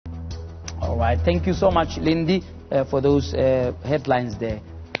right. Thank you so much, Lindy, for those headlines there.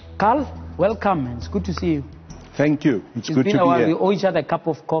 Carl, welcome. It's good to see you. Thank you. It's good to be here. It's been a while. We owe each other a cup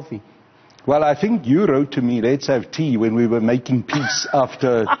of coffee. Well, I think you wrote to me, let's have tea, when we were making peace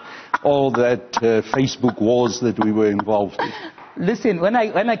after all that Facebook wars that we were involved in. Listen, when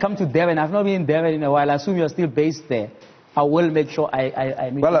I come to Devon, I've not been in Devon in a while. I assume you're still based there. I will make sure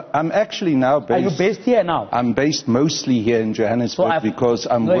I meet Well, I'm actually now based... Are you based here now? I'm based mostly here in Johannesburg because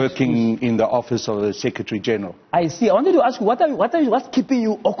I'm working in the office of the Secretary General. I see. I wanted to ask you, what's keeping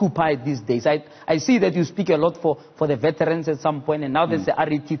you occupied these days? I see that you speak a lot for the veterans at some point, and now there's the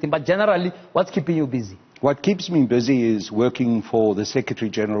RET thing. But generally, what's keeping you busy? What keeps me busy is working for the Secretary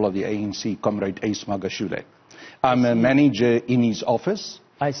General of the ANC, Comrade Ace Magashule. I'm a manager in his office.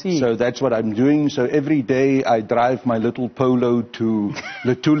 I see. So that's what I'm doing. So every day I drive my little Polo to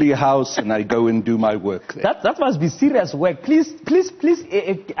the Tuli house and I go and do my work there. That must be serious work. Please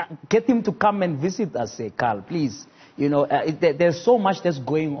get him to come and visit us, Carl, please. You know, there's so much that's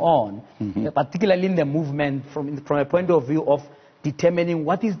going on, particularly in the movement from a point of view of determining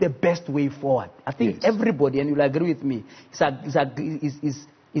what is the best way forward. I think everybody, and you'll agree with me,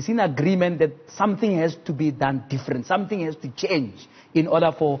 is in agreement that something has to be done different. Something has to change in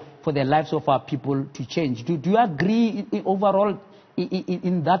order for the lives of our people to change. Do you agree overall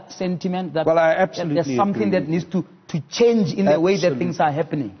in that sentiment that, well, I absolutely there's something agree that needs to change in the way that things are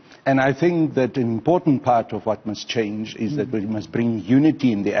happening? And I think that an important part of what must change is that we must bring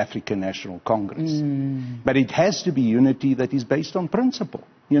unity in the African National Congress. But it has to be unity that is based on principle.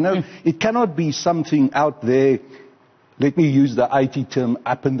 You know, it cannot be something out there, let me use the IT term,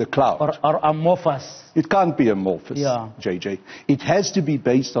 up in the cloud. Or amorphous. It can't be amorphous, JJ. It has to be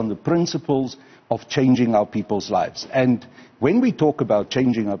based on the principles of changing our people's lives. And when we talk about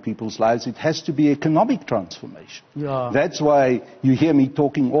changing our people's lives, it has to be economic transformation. That's why you hear me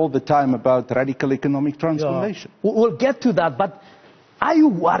talking all the time about radical economic transformation. We'll get to that, but are you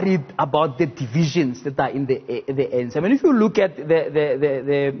worried about the divisions that are in the ANC? I mean, if you look at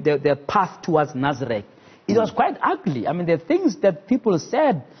the path towards Nasrec, it was quite ugly. I mean, the things that people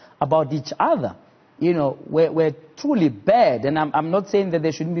said about each other, you know, were truly bad. And I'm not saying that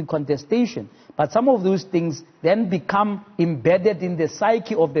there shouldn't be contestation, but some of those things then become embedded in the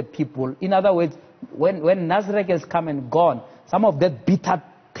psyche of the people. In other words, when Nasrec has come and gone, some of that bitter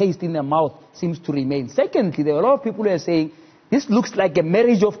taste in the mouth seems to remain. Secondly, there are a lot of people who are saying this looks like a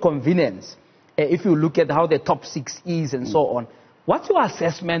marriage of convenience. If you look at how the top 6 is and so on. What's your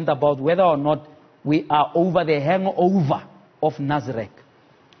assessment about whether or not we are over the hangover of Nasrec?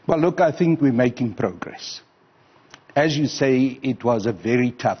 Well, look, I think we're making progress. As you say, it was a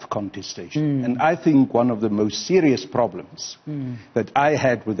very tough contestation. And I think one of the most serious problems that I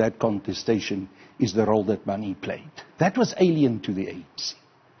had with that contestation is the role that money played. That was alien to the ANC.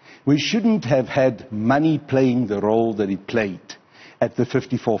 We shouldn't have had money playing the role that it played at the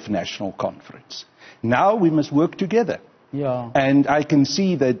 54th National Conference. Now we must work together. And I can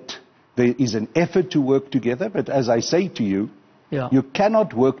see that there is an effort to work together, but as I say to you, you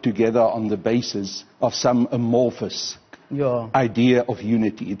cannot work together on the basis of some amorphous idea of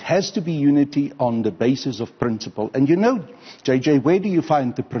unity. It has to be unity on the basis of principle. And you know, JJ, where do you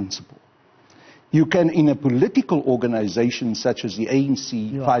find the principle? You can, in a political organization such as the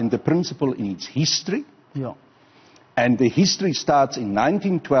ANC, find the principle in its history. And the history starts in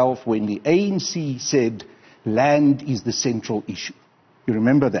 1912 when the ANC said land is the central issue. You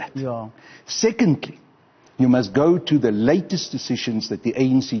remember that? Secondly, you must go to the latest decisions that the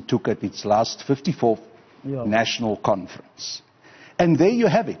ANC took at its last 54th National Conference. And there you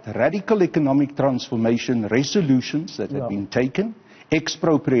have it, radical economic transformation resolutions that have been taken,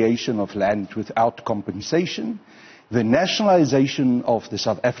 expropriation of land without compensation, the nationalization of the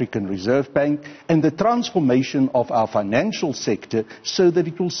South African Reserve Bank, and the transformation of our financial sector so that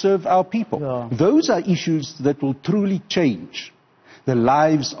it will serve our people. Those are issues that will truly change the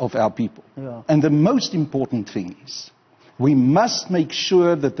lives of our people. And the most important thing is, we must make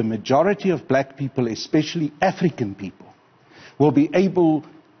sure that the majority of black people, especially African people, will be able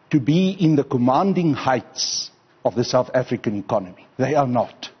to be in the commanding heights of the South African economy. They are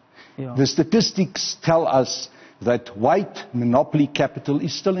not. The statistics tell us that white monopoly capital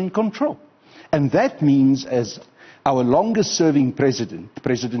is still in control. And that means, as our longest serving president,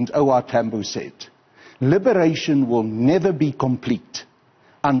 President O.R. Tambo said, liberation will never be complete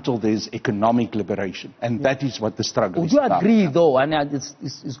until there's economic liberation. And that is what the struggle is about. Would you agree, though, and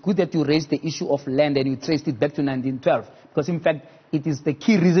it's good that you raised the issue of land and you traced it back to 1912, because in fact it is the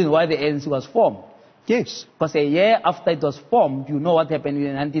key reason why the ANC was formed. Yes. Because a year after it was formed, you know what happened in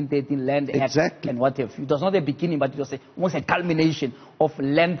the 1913 Land Act. Exactly. And what have you. It was not a beginning, but it was almost a culmination of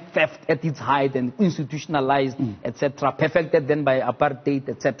land theft at its height and institutionalized, etc., perfected then by apartheid,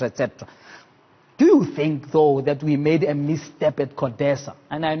 etc., etc. Do you think, though, that we made a misstep at CODESA?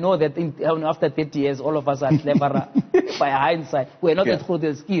 And I know that after 30 years, all of us are cleverer by hindsight. We're not at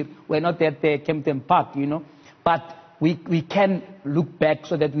Grooteskir, we're not at Kempton Park, you know. But we can look back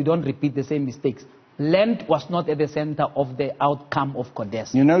so that we don't repeat the same mistakes. Land was not at the center of the outcome of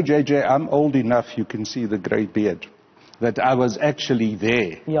CODESA. You know, JJ, I'm old enough, you can see the grey beard, that I was actually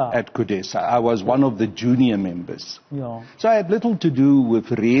there at CODESA. I was one of the junior members. Yeah. So I had little to do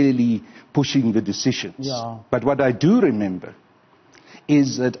with really pushing the decisions. Yeah. But what I do remember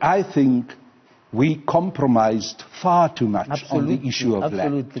is that I think we compromised far too much on the issue of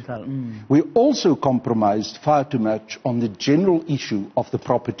land. We also compromised far too much on the general issue of the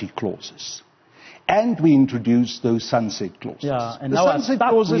property clauses. And we introduced those sunset clauses. Yeah, and the sunset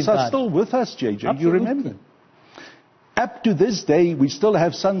clauses are still with us, JJ. Absolutely. You remember? Up to this day, we still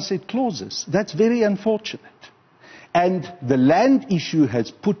have sunset clauses. That's very unfortunate. And the land issue has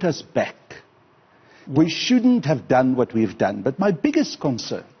put us back. We shouldn't have done what we've done. But my biggest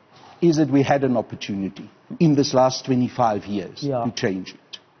concern is that we had an opportunity in this last 25 years to change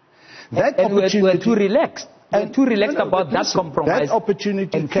it. That opportunity, we're too relaxed. We're too relaxed about that compromise. That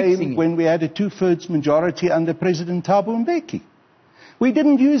opportunity came when we had a 2/3 majority under President Thabo Mbeki. We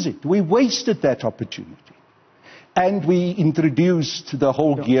didn't use it. We wasted that opportunity. And we introduced the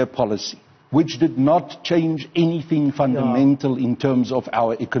whole gear policy, which did not change anything fundamental in terms of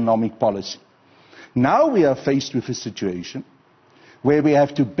our economic policy. Now we are faced with a situation where we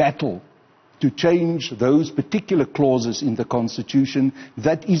have to battle to change those particular clauses in the Constitution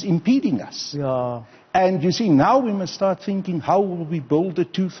that is impeding us. Yeah. And you see, now we must start thinking, how will we build a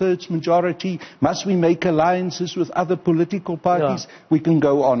 2/3 majority? Must we make alliances with other political parties? We can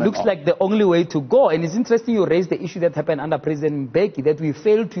go on Looks like the only way to go. And it's interesting you raised the issue that happened under President Mbeki, that we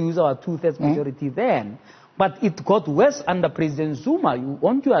failed to use our 2/3 majority then. But it got worse under President Zuma. You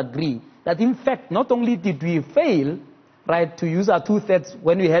want to agree that, in fact, not only did we fail, right, to use our 2/3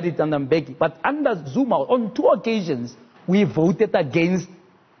 when we had it under Mbeki, but under Zuma, on 2 occasions, we voted against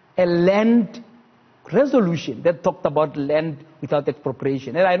a land resolution that talked about land without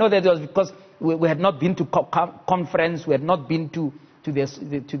expropriation. And I know that it was because we had not been to conference, we had not been to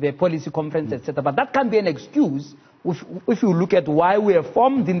the policy conference, etc. But that can't be an excuse if you look at why we were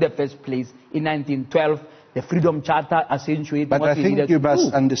formed in the first place in 1912, the Freedom Charter accentuated what we needed to do. But I think you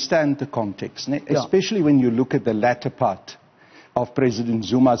must understand the context, especially when you look at the latter part of President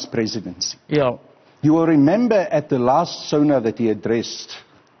Zuma's presidency. Yeah. You will remember at the last SONA that he addressed,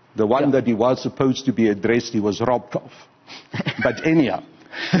 the one that he was supposed to be addressed, he was robbed of. But anyhow.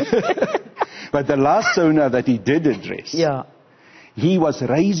 But the last SONA that he did address, he was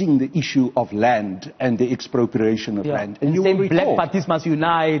raising the issue of land and the expropriation of land. And you will recall, black parties must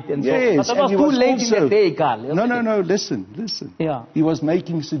unite and so on. Yes, but that was too late in the day, Carl. No, listen. Yeah. He was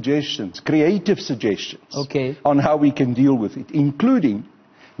making suggestions, creative suggestions, on how we can deal with it, including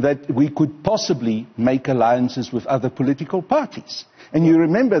that we could possibly make alliances with other political parties. And you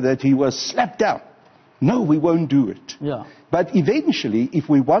remember that he was slapped down. No, we won't do it. Yeah. But eventually, if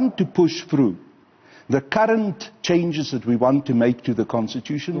we want to push through the current changes that we want to make to the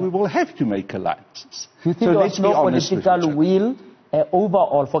Constitution, we will have to make alliances. You think there was no political will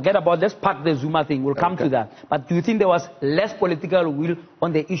overall? Forget about, let's park the Zuma thing, we'll come to that. But do you think there was less political will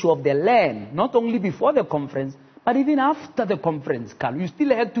on the issue of the land, not only before the conference, but even after the conference, Carl? You still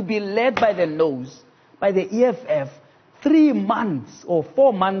had to be led by the nose, by the EFF, 3 months or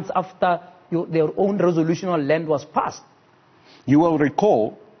 4 months after their own resolution on land was passed. You will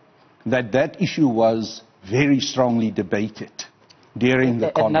recall that issue was very strongly debated during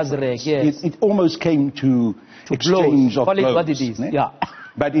the conference. It almost came to exchange of blows. Call it what it is.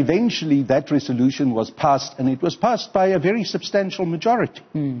 But eventually that resolution was passed, and it was passed by a very substantial majority.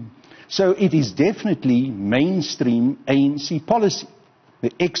 So it is definitely mainstream ANC policy,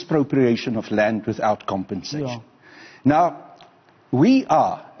 the expropriation of land without compensation. Now, we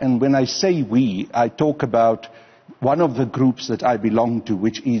are, and when I say we, I talk about one of the groups that I belong to,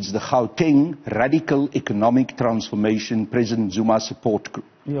 which is the Gauteng Radical Economic Transformation President Zuma Support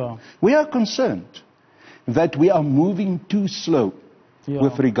Group. We are concerned that we are moving too slow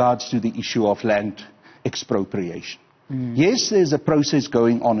with regards to the issue of land expropriation. Yes, there's a process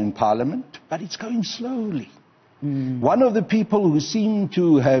going on in Parliament, but it's going slowly. One of the people who seem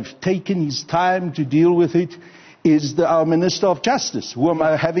to have taken his time to deal with it is our Minister of Justice, who am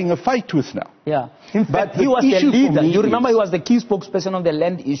I having a fight with now. Yeah. In fact, he was the leader. You remember he was the key spokesperson on the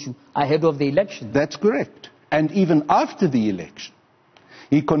land issue ahead of the election. That's correct. And even after the election,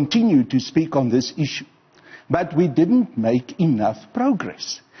 he continued to speak on this issue. But we didn't make enough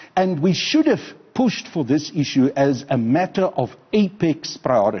progress. And we should have pushed for this issue as a matter of apex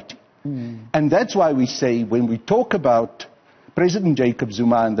priority. And that's why we say, when we talk about President Jacob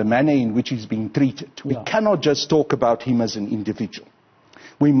Zuma and the manner in which he's being treated, we cannot just talk about him as an individual.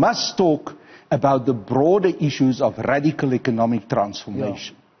 We must talk about the broader issues of radical economic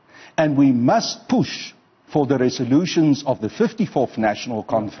transformation. And we must push for the resolutions of the 54th National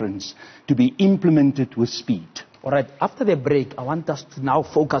Conference to be implemented with speed. All right, after the break, I want us to now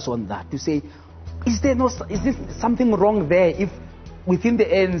focus on that, to say, is there something wrong there if within the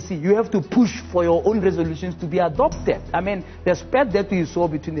ANC you have to push for your own resolutions to be adopted? I mean, the spread that we saw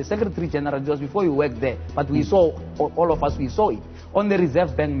between the Secretary General just before you worked there, but we saw, all of us, we saw it, on the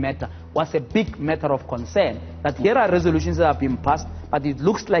Reserve Bank matter, was a big matter of concern, that here are resolutions that have been passed, but it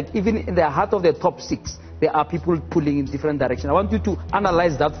looks like even in the heart of the top 6, there are people pulling in different directions. I want you to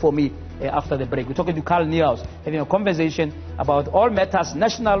analyze that for me after the break. We're talking to Carl Niehaus, having a conversation about all matters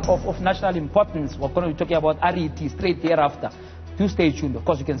of national importance. We're going to be talking about RET straight hereafter. Do stay tuned. Of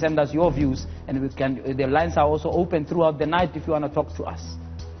course, you can send us your views, and the lines are also open throughout the night if you want to talk to us.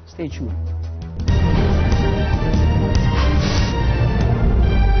 Stay tuned.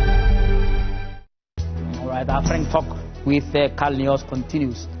 All right, our frank talk with Carl Niehaus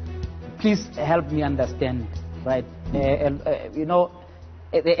continues. Please help me understand, right? You know,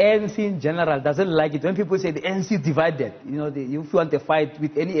 the ANC in general doesn't like it when people say the ANC is divided. You know, if you want a fight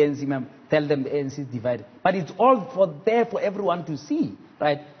with any ANC member, tell them the ANC is divided. But it's all there for everyone to see,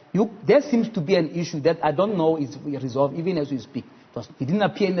 right? There seems to be an issue that I don't know is resolved even as we speak. It didn't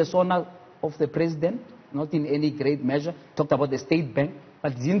appear in the sonar of the president, not in any great measure. Talked about the state bank,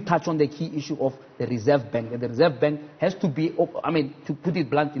 but didn't touch on the key issue of the Reserve Bank. And the Reserve Bank has to be, to put it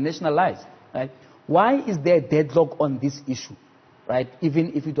bluntly, nationalized, right? Why is there a deadlock on this issue, right?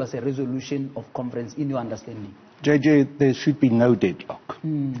 Even if it was a resolution of conference, in your understanding? JJ, there should be no deadlock.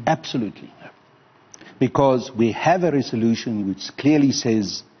 Absolutely no. Because we have a resolution which clearly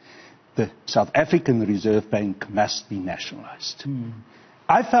says the South African Reserve Bank must be nationalized.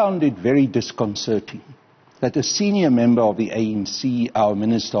 I found it very disconcerting that a senior member of the ANC, our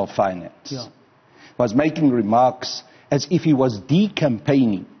Minister of Finance, was making remarks as if he was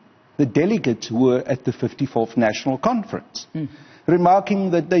decampaigning the delegates who were at the 54th National Conference, remarking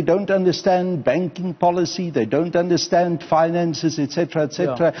that they don't understand banking policy, they don't understand finances, etc.,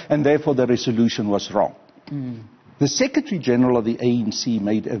 etc., and therefore the resolution was wrong. The Secretary General of the ANC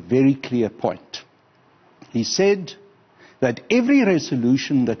made a very clear point. He said that every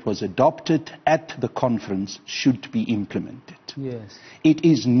resolution that was adopted at the conference should be implemented. Yes. It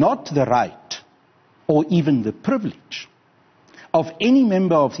is not the right or even the privilege of any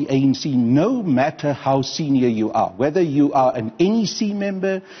member of the ANC, no matter how senior you are, whether you are an NEC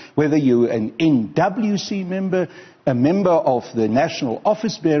member, whether you're an NWC member, a member of the National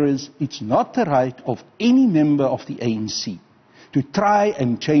Office Bearers, it's not the right of any member of the ANC to try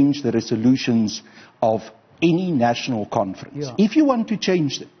and change the resolutions of any national conference. If you want to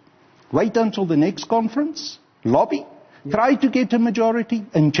change them, wait until the next conference, lobby, try to get a majority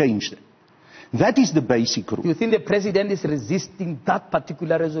and change them. That is the basic rule. Do you think the president is resisting that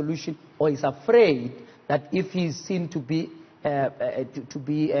particular resolution, or is afraid that if he's seen to be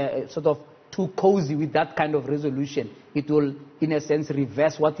sort of too cozy with that kind of resolution, it will, in a sense,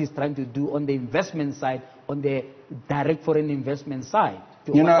 reverse what he's trying to do on the investment side, on the direct foreign investment side?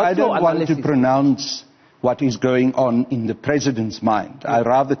 You know, I don't want to pronounce what is going on in the president's mind. I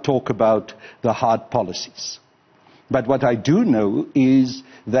rather talk about the hard policies. But what I do know is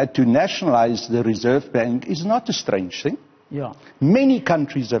that to nationalize the Reserve Bank is not a strange thing. Many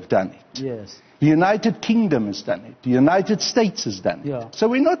countries have done it. The United Kingdom has done it. The United States has done it. So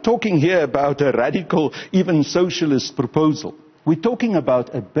we're not talking here about a radical, even socialist proposal. We're talking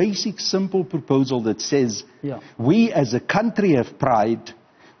about a basic, simple proposal that says we as a country have pride.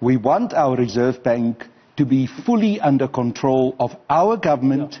 We want our Reserve Bank to be fully under control of our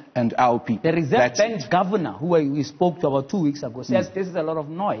government and our people. The Reserve Bank governor, who we spoke to about 2 weeks ago, says this is a lot of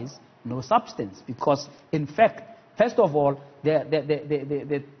noise, no substance. Because, in fact, first of all,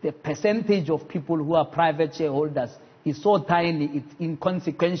 the percentage of people who are private shareholders is so tiny, it's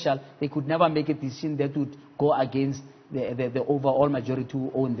inconsequential. They could never make a decision that would go against the overall majority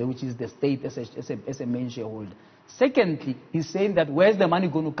who own them, which is the state as a main shareholder. Secondly, he's saying that where's the money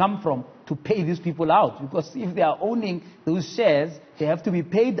going to come from to pay these people out? Because if they are owning those shares, they have to be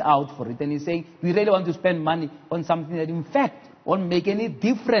paid out for it. And he's saying, we really want to spend money on something that in fact won't make any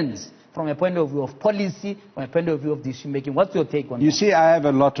difference from a point of view of policy, from a point of view of decision making. What's your take on that? You see, I have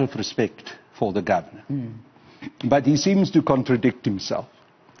a lot of respect for the governor. But he seems to contradict himself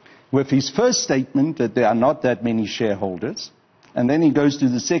with his first statement that there are not that many shareholders. And then he goes to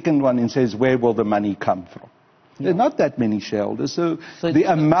the second one and says, where will the money come from? There are not that many shareholders. So the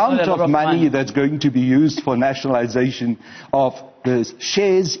amount of money that's going to be used for nationalization of the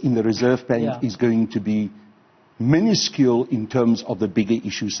shares in the Reserve Bank is going to be minuscule in terms of the bigger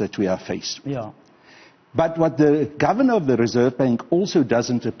issues that we are faced with. But what the governor of the Reserve Bank also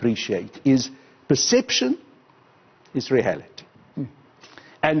doesn't appreciate is perception is reality.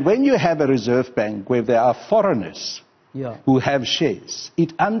 And when you have a Reserve Bank where there are foreigners who have shares,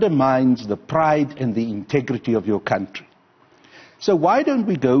 it undermines the pride and the integrity of your country. So why don't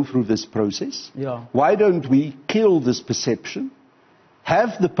we go through this process? Why don't we kill this perception?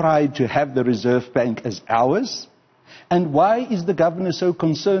 Have the pride to have the Reserve Bank as ours? And why is the governor so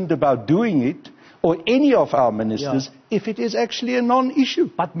concerned about doing it, or any of our ministers, if it is actually a non-issue?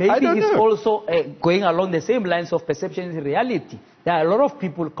 But maybe it's also going along the same lines of perception in reality. There are a lot of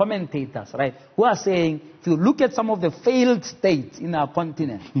people, commentators, right, who are saying, if you look at some of the failed states in our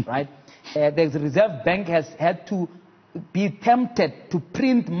continent, right, the Reserve Bank has had to be tempted to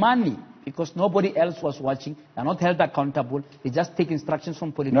print money because nobody else was watching. They're not held accountable. They just take instructions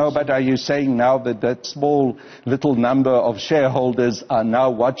from politicians. No, but are you saying now that that small little number of shareholders are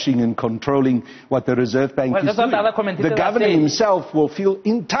now watching and controlling what the Reserve Bank is doing? The governor himself will feel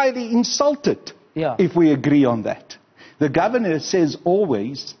entirely insulted if we agree on that. The governor says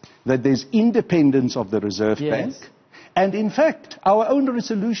always that there's independence of the Reserve Bank. And in fact, our own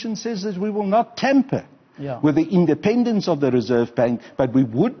resolution says that we will not tamper with the independence of the Reserve Bank, but we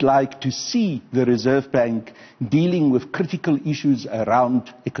would like to see the Reserve Bank dealing with critical issues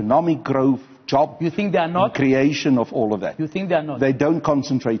around economic growth, job creation of all of that. You think they are not? They don't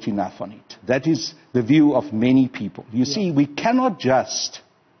concentrate enough on it. That is the view of many people. You see, we cannot just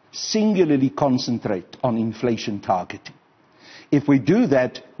singularly concentrate on inflation targeting. If we do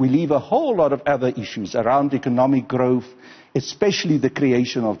that, we leave a whole lot of other issues around economic growth, especially the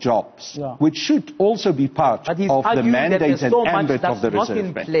creation of jobs, which should also be part of the mandate and ambit of the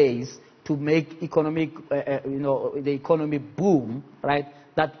Reserve Bank. Not in place to make economic, the economy boom, right?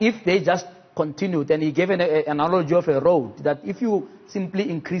 That if they just continued, and he gave an analogy of a road, that if you simply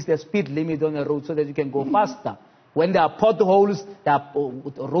increase the speed limit on a road so that you can go faster, when there are potholes, there are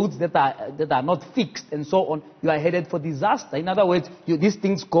roads that are not fixed and so on, you are headed for disaster. In other words, these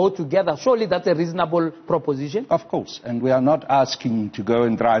things go together. Surely that's a reasonable proposition? Of course. And we are not asking to go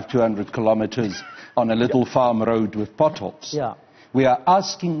and drive 200 kilometers on a little farm road with potholes. We are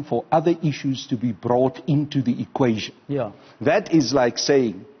asking for other issues to be brought into the equation. That is like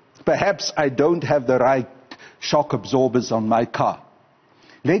saying, perhaps I don't have the right shock absorbers on my car.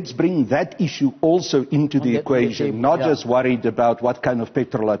 Let's bring that issue also into the equation, not just worried about what kind of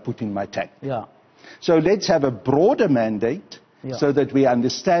petrol I put in my tank. So let's have a broader mandate so that we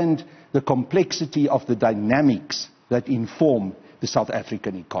understand the complexity of the dynamics that inform the South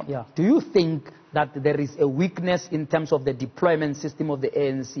African economy. Do you think that there is a weakness in terms of the deployment system of the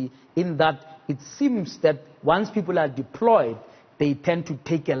ANC, in that it seems that once people are deployed, they tend to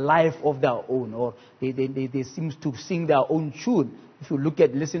take a life of their own, or they seem to sing their own tune? If you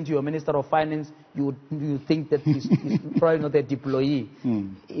listen to your Minister of Finance, you think that he's probably not a deployee.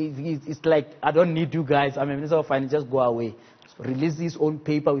 It's like, I don't need you guys. I'm a Minister of Finance, just go away. So release his own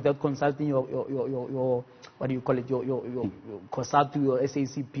paper without consulting your what do you call it, your COSATU, your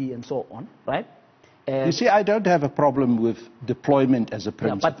SACP, and so on, right? You see, I don't have a problem with deployment as a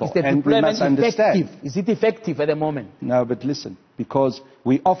principle. But is the deployment effective? Is it effective at the moment? No, but listen, because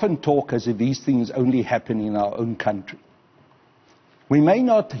we often talk as if these things only happen in our own country. We may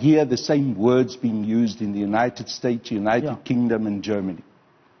not hear the same words being used in the United States, United Kingdom, and Germany.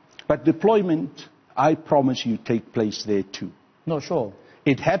 But deployment, I promise you, takes place there too. No, sure.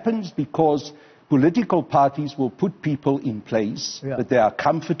 It happens because political parties will put people in place that they are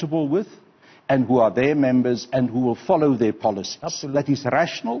comfortable with and who are their members and who will follow their policies. Absolutely. That is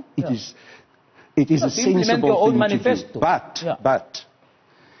rational. It is a sensible thing to do. But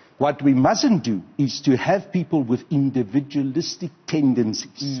what we mustn't do is to have people with individualistic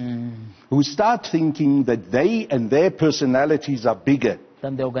tendencies who start thinking that they and their personalities are bigger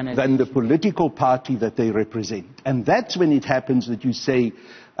than the political party that they represent. And that's when it happens that you say,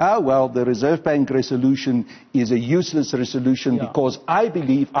 well, the Reserve Bank resolution is a useless resolution because I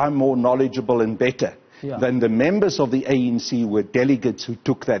believe I'm more knowledgeable and better than the members of the ANC were delegates who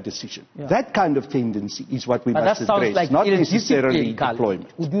took that decision. That kind of tendency is what we must address, like not necessarily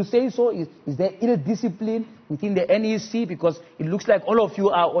deployment. Would you say so? Is there ill discipline within the NEC? Because it looks like all of you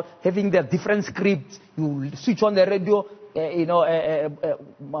are having their different scripts. You switch on the radio,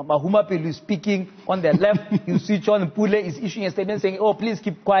 Mahuma Pelu is speaking on the left, you switch on, Pule is issuing a statement saying, oh, please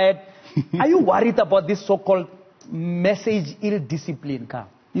keep quiet. Are you worried about this so-called message ill discipline, Carl?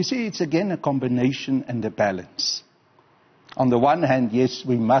 You see, it's again a combination and a balance. On the one hand, yes,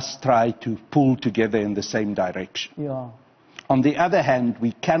 we must try to pull together in the same direction. On the other hand,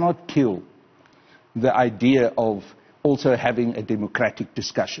 we cannot kill the idea of also having a democratic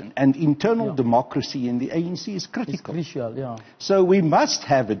discussion. And internal democracy in the ANC is critical. It's crucial, So we must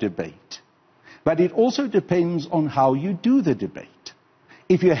have a debate. But it also depends on how you do the debate.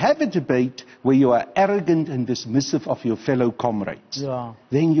 If you have a debate where you are arrogant and dismissive of your fellow comrades,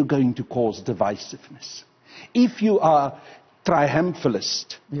 then you're going to cause divisiveness. If you are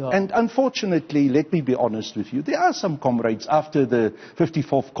triumphalist, and unfortunately, let me be honest with you, there are some comrades after the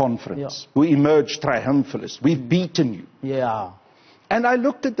 54th conference who emerged triumphalist. We've beaten you. And I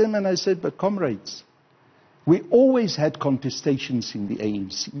looked at them and I said, but comrades, we always had contestations in the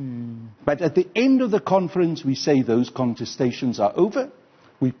ANC. But at the end of the conference, we say those contestations are over.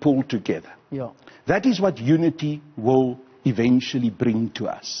 We pull together. That is what unity will eventually bring to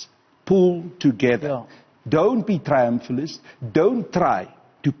us. Pull together. Don't be triumphalist. Don't try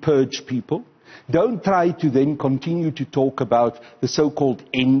to purge people. Don't try to then continue to talk about the so-called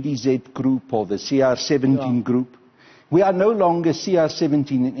NDZ group or the CR17 group. We are no longer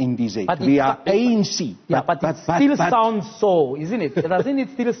CR17 and NDZ. We are ANC. But it still sounds so, isn't it? Doesn't it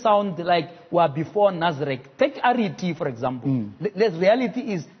still sound like we are before Nasrec? Take RET, for example. The reality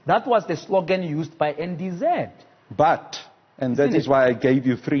is that was the slogan used by NDZ. But, and that is why I gave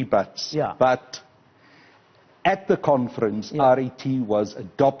you 3 buts. But at the conference, RET was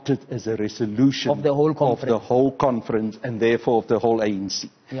adopted as a resolution of the whole conference and therefore of the whole ANC.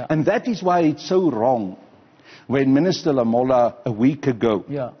 And that is why it's so wrong when Minister Lamola a week ago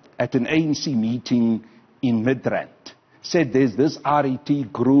at an ANC meeting in Midrand said there's this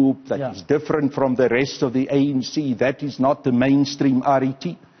RET group that is different from the rest of the ANC, that is not the mainstream RET.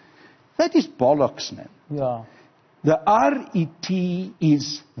 That is bollocks, man. The RET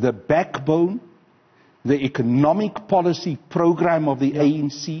is the backbone, the economic policy program of the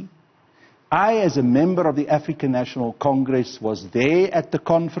ANC. I, as a member of the African National Congress, was there at the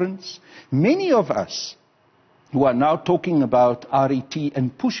conference. Many of us who are now talking about RET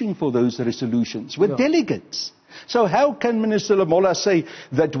and pushing for those resolutions were delegates. So how can Minister Lamola say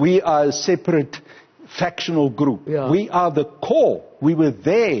that we are a separate factional group? We are the core. We were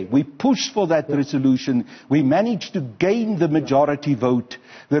there. We pushed for that resolution. We managed to gain the majority vote.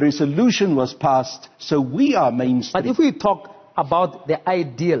 The resolution was passed, so we are mainstream. But if we talk about the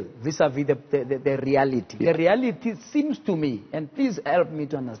ideal vis-a-vis the reality, the reality seems to me, and please help me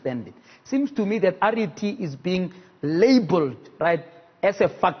to understand it, seems to me that RET is being labeled, right, as a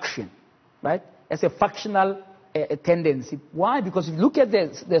faction, right, as a factional tendency. Why? Because if you look at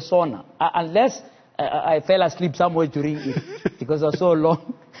the SONA, unless I fell asleep somewhere during it because it was so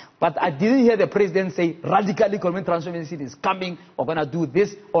long. But I didn't hear the president say radical economic transformation is coming, we're going to do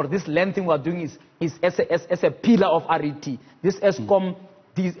this, or this land thing we're doing is as a pillar of RET. This ESCOM,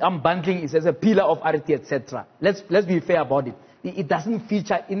 this unbundling is as a pillar of RET, etc. Let's be fair about it. It doesn't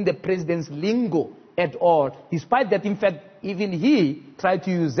feature in the president's lingo at all, despite that, in fact, even he tried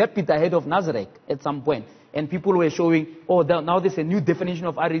to use it ahead of Nasrec at some point. And people were showing, now there's a new definition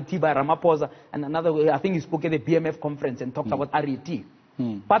of RET by Ramaphosa, and another way, I think he spoke at the BMF conference and talked about RET.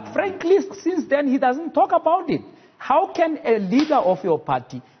 But frankly, since then, he doesn't talk about it. How can a leader of your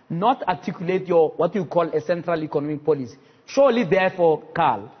party not articulate what you call a central economic policy? Surely, therefore,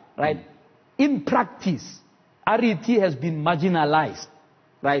 Carl, right, in practice, RET has been marginalized,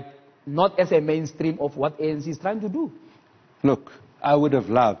 right, not as a mainstream of what ANC is trying to do. Look, I would have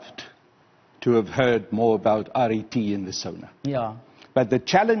loved to have heard more about RET in the SONA. But the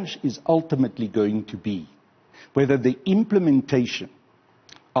challenge is ultimately going to be whether the implementation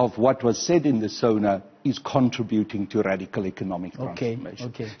of what was said in the SONA is contributing to radical economic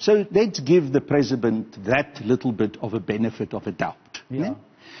transformation. So let's give the president that little bit of a benefit of a doubt.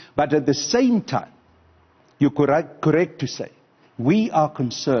 But at the same time, you're correct to say, we are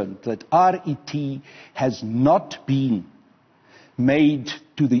concerned that RET has not been made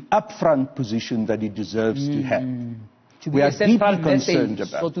to the upfront position that it deserves to have. We are deeply concerned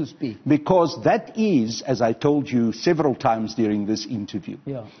about, so to speak. Because that is, as I told you several times during this interview,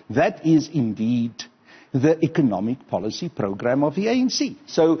 that is indeed the economic policy program of the ANC.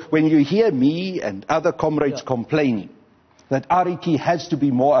 So when you hear me and other comrades complaining that RET has to be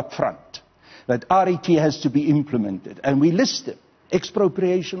more upfront, that RET has to be implemented, and we list them: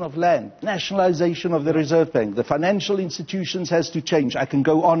 expropriation of land, nationalization of the Reserve Bank, the financial institutions has to change. I can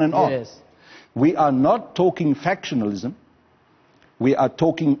go on and on. Yes. We are not talking factionalism. We are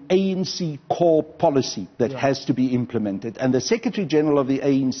talking ANC core policy that has to be implemented. And the Secretary General of the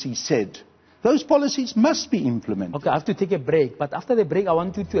ANC said, those policies must be implemented. Okay, I have to take a break. But after the break, I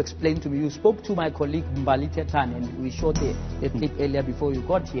want you to explain to me. You spoke to my colleague Mbali Tetan, and we showed the clip earlier before you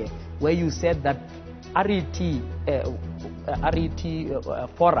got here, where you said that RET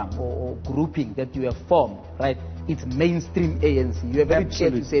forum or grouping that you have formed, right? It's mainstream ANC. You are very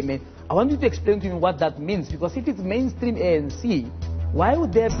clear to say, man. I want you to explain to me what that means, because if it's mainstream ANC, why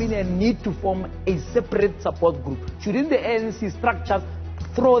would there have been a need to form a separate support group? Shouldn't the ANC structures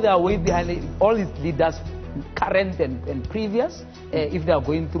throw their weight behind all its leaders, current and previous, if they are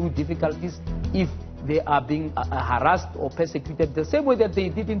going through difficulties, if they are being harassed or persecuted, the same way that they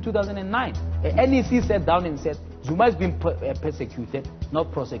did in 2009. NEC sat down and said, Zuma has been persecuted,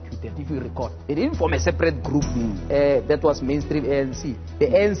 not prosecuted, if you recall. They didn't form a separate group that was mainstream ANC. The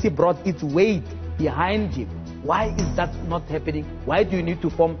ANC brought its weight behind him. Why is that not happening? Why do you need to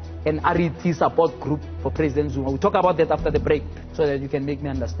form an RET support group for President Zuma? We'll talk about that after the break so that you can make me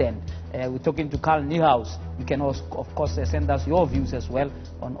understand. We're talking to Carl Niehaus. You can also, of course, send us your views as well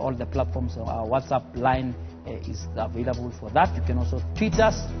on all the platforms. Our WhatsApp line is available for that. You can also tweet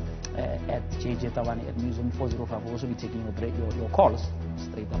us at JJ Tabane at Newsroom 405. We'll also be taking your calls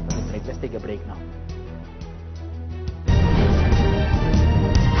straight after the break. Let's take a break now.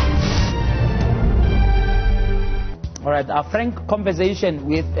 All right, our frank conversation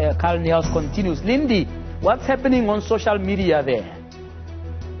with Carl Niehaus continues. Lindy, what's happening on social media there?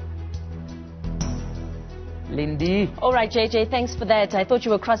 Lindy. All right, JJ, thanks for that. I thought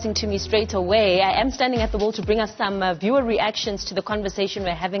you were crossing to me straight away. I am standing at the wall to bring us some viewer reactions to the conversation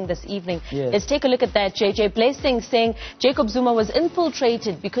we're having this evening. Yes. Let's take a look at that, JJ. Blessing saying Jacob Zuma was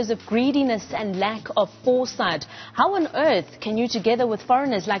infiltrated because of greediness and lack of foresight. How on earth can you, together with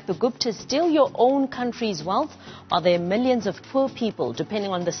foreigners like the Guptas, steal your own country's wealth while there are millions of poor people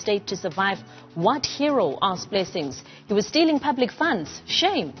depending on the state to survive? What hero? Asked Blessings. He was stealing public funds.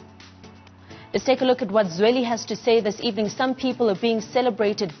 Shame. Let's take a look at what Zweli has to say this evening. Some people are being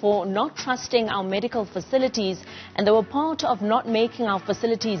celebrated for not trusting our medical facilities, and they were part of not making our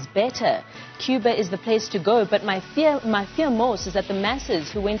facilities better. Cuba is the place to go, but my fear most is that the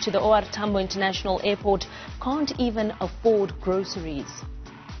masses who went to the OR Tambo International Airport can't even afford groceries.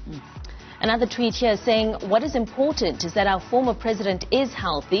 Another tweet here saying, what is important is that our former president is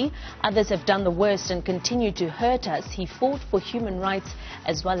healthy. Others have done the worst and continue to hurt us. He fought for human rights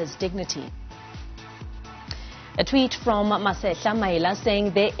as well as dignity. A tweet from Masehla Maila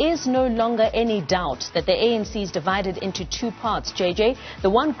saying there is no longer any doubt that the ANC is divided into two parts, JJ. The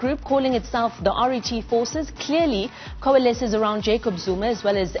one group calling itself the RET forces clearly coalesces around Jacob Zuma as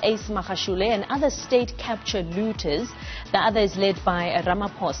well as Ace Magashule and other state capture looters. The other is led by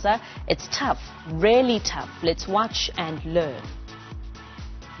Ramaphosa. It's tough, really tough. Let's watch and learn.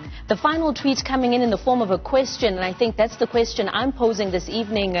 The final tweet coming in the form of a question, and I think that's the question I'm posing this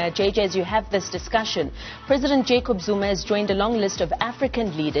evening, JJ, as you have this discussion. President Jacob Zuma has joined a long list of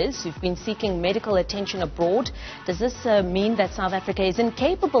African leaders who've been seeking medical attention abroad. Does this mean that South Africa is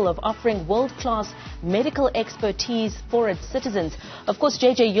incapable of offering world-class medical expertise for its citizens? Of course,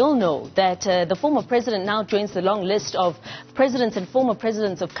 JJ, you'll know that the former president now joins the long list of presidents and former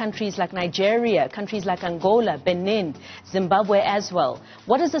presidents of countries like Nigeria, countries like Angola, Benin, Zimbabwe as well.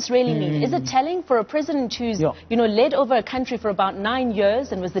 What does this really mean? Is it telling for a president who's, led over a country for about 9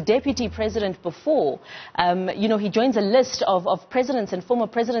 years and was the deputy president before? He joins a list of presidents and former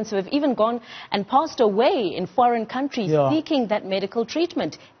presidents who have even gone and passed away in foreign countries seeking that medical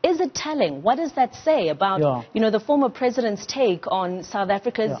treatment. Is it telling? What does that say about, the former president's take on South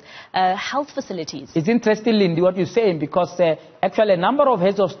Africa's health facilities? It's interesting, Lindy, what you're saying, because actually a number of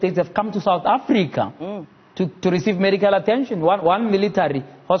heads of states have come to South Africa to receive medical attention. One military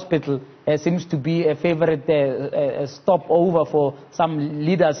hospital seems to be a favorite stopover for some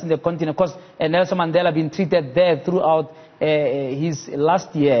leaders in the continent. Of course, Nelson Mandela been treated there throughout his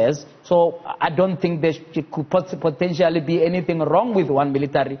last years. So I don't think there could potentially be anything wrong with one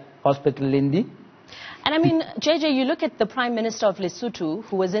military hospital, Lindy. And I mean, JJ, you look at the Prime Minister of Lesotho,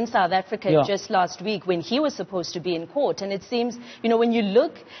 who was in South Africa just last week when he was supposed to be in court. And it seems, you know, when you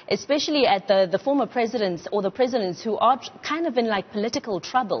look especially at the former presidents or the presidents who are kind of in like political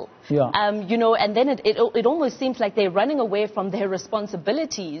trouble, you know, and then it almost seems like they're running away from their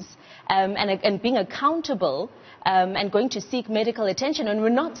responsibilities and being accountable and going to seek medical attention. And we're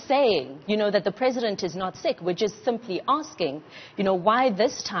not saying, you know, that the president is not sick. We're just simply asking, you know, why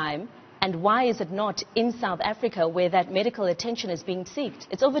this time? And why is it not in South Africa where that medical attention is being sought?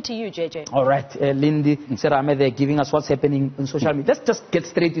 It's over to you, JJ. All right, Lindy, Serame, they're giving us what's happening on social media. Let's just get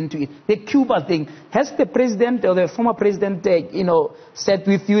straight into it. The Cuba thing, has the president or the former president, you know, said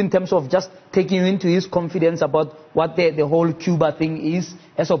with you in terms of just taking you into his confidence about what the whole Cuba thing is,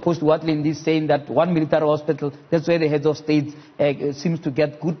 as opposed to what Lindy is saying, that one military hospital, that's where the heads of state seems to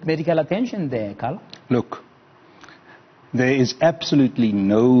get good medical attention there, Carl? Look, there is absolutely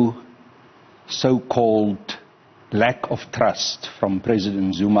no so-called lack of trust from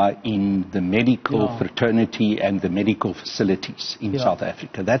President Zuma in the medical fraternity and the medical facilities in South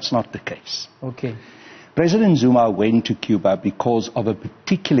Africa. That's not the case. Okay. President Zuma went to Cuba because of a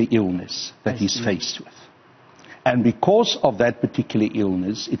particular illness that he's faced with. And because of that particular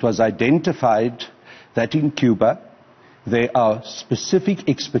illness, it was identified that in Cuba there are specific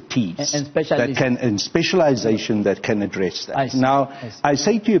expertise and specialization that can address that. Now, I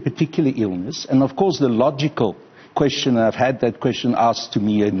say to you a particular illness, and of course the logical question, and I've had that question asked to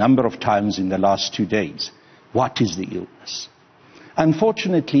me a number of times in the last 2 days, what is the illness?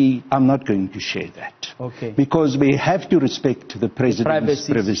 Unfortunately, I'm not going to share that. Okay. Because we have to respect the president's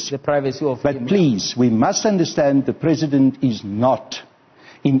privacy. The privacy of But please, we must understand the president is not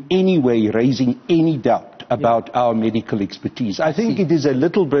in any way raising any doubt about our medical expertise. I think it is a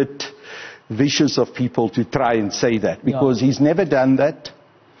little bit vicious of people to try and say that, because he's never done that.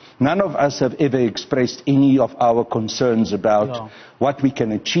 None of us have ever expressed any of our concerns about what we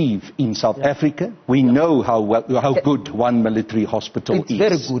can achieve in South Africa. We know how good one military hospital is.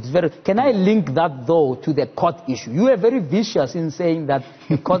 Very good. Can I link that, though, to the court issue? You are very vicious in saying that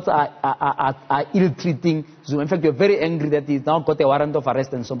the courts are ill-treating Zuma. In fact, you're very angry that he's now got a warrant of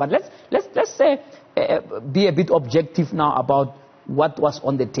arrest and so on. But let's say, be a bit objective now about what was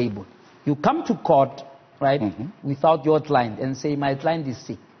on the table. You come to court, right, without your client and say, my client is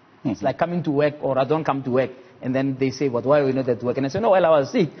sick. It's like coming to work, or I don't come to work, and then they say, why are you not at work? And I say, no, well, I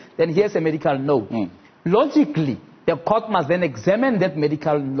was sick. Then here's a medical note. Logically, the court must then examine that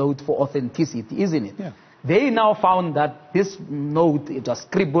medical note for authenticity, isn't it? Yeah. They now found that this note, it was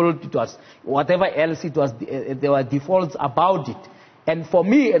scribbled, it was whatever else it was, there were defaults about it. And for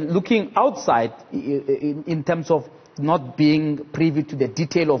me, looking outside, in terms of not being privy to the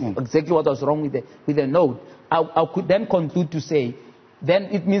detail of exactly what was wrong with the note, I could then conclude to say, then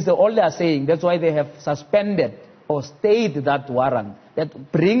it means that all they are saying, that's why they have suspended or stayed that warrant,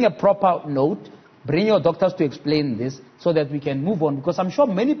 that bring a proper note, bring your doctors to explain this so that we can move on. Because I'm sure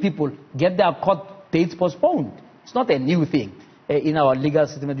many people get their court dates postponed. It's not a new thing in our legal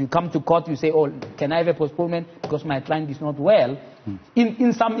system. You come to court, you say, oh, can I have a postponement because my client is not well?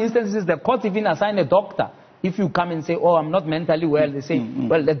 In some instances, the court even assign a doctor. If you come and say, oh, I'm not mentally well, they say,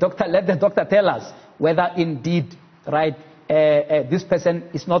 well, let the doctor tell us whether indeed, right, this person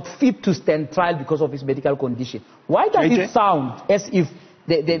is not fit to stand trial because of his medical condition. Why does it sound as if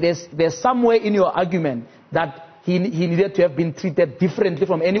there's somewhere in your argument that he needed to have been treated differently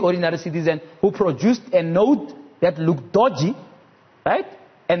from any ordinary citizen who produced a note that looked dodgy, right?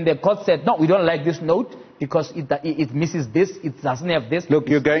 And the court said, no, we don't like this note because it misses this, it doesn't have this. Look,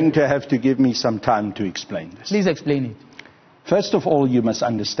 you're going to have to give me some time to explain this. Please explain it. First of all, you must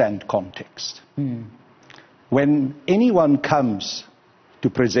understand context. When anyone comes to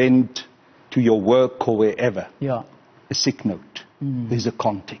present to your work or wherever a sick note, there's a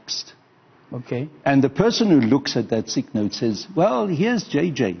context. Okay. And the person who looks at that sick note says, well, here's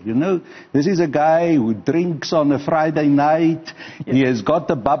JJ. You know, this is a guy who drinks on a Friday night. He has got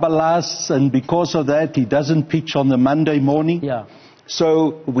the babalas, and because of that, he doesn't pitch on the Monday morning.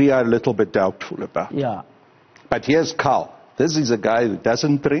 So we are a little bit doubtful about it. But here's Carl. This is a guy who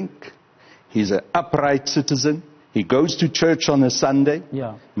doesn't drink. He's an upright citizen. He goes to church on a Sunday.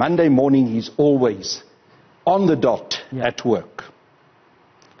 Monday morning, he's always on the dot at work.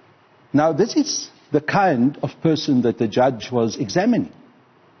 Now, this is the kind of person that the judge was examining.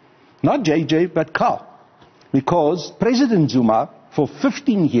 Not JJ, but Carl. Because President Zuma, for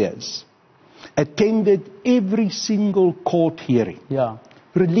 15 years, attended every single court hearing.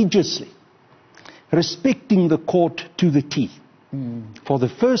 Religiously. Respecting the court to the T. For the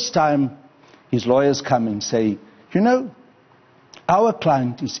first time, his lawyers come and say, you know, our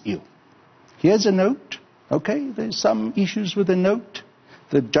client is ill. Here's a note. Okay, there's some issues with the note.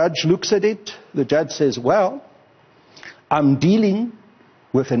 The judge looks at it. The judge says, well, I'm dealing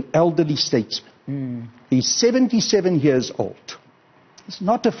with an elderly statesman. He's 77 years old. It's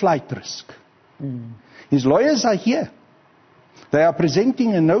not a flight risk. His lawyers are here. They are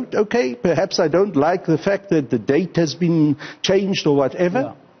presenting a note. Okay, perhaps I don't like the fact that the date has been changed or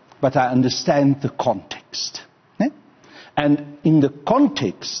whatever, but I understand the context. And in the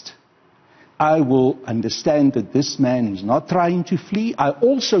context, I will understand that this man is not trying to flee. I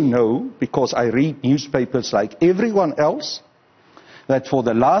also know, because I read newspapers like everyone else, that for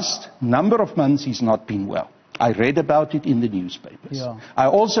the last number of months he's not been well. I read about it in the newspapers. I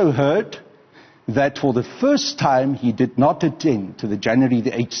also heard that for the first time he did not attend to the January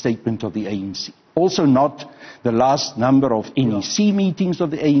the 8th statement of the ANC. Also not the last number of NEC meetings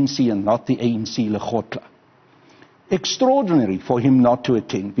of the ANC and not the ANC Lekgotla. Extraordinary for him not to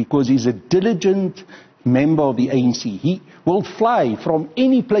attend, because he's a diligent member of the ANC. He will fly from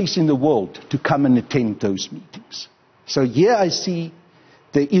any place in the world to come and attend those meetings. So here I see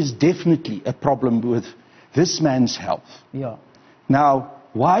there is definitely a problem with this man's health. Now,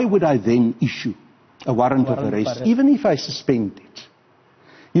 why would I then issue a warrant of arrest, even if I suspend it?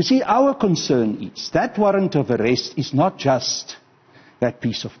 You see, our concern is that warrant of arrest is not just that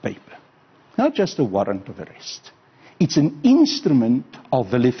piece of paper, not just a warrant of arrest. It's an instrument of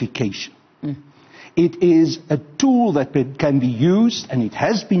vilification. It is a tool that can be used, and it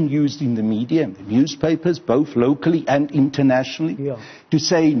has been used in the media and the newspapers, both locally and internationally, to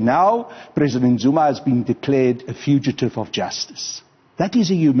say now President Zuma has been declared a fugitive of justice. That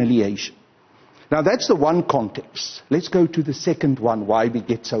is a humiliation. Now that's the one context. Let's go to the second one, why we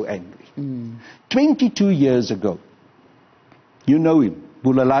get so angry. 22 years ago, you know him,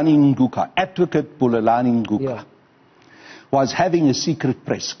 Bulelani Nguka, Advocate Bulelani Nguka, was having a secret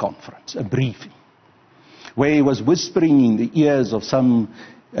press conference, a briefing, where he was whispering in the ears of some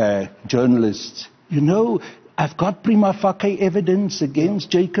journalists, you know, I've got prima facie evidence against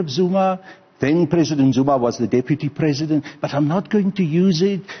Jacob Zuma. Then President Zuma was the deputy president, but I'm not going to use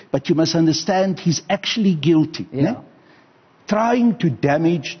it. But you must understand, he's actually guilty. Trying to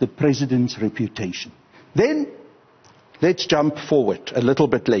damage the president's reputation. Then, let's jump forward a little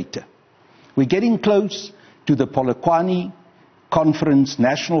bit later. We're getting close to the Polokwane conference,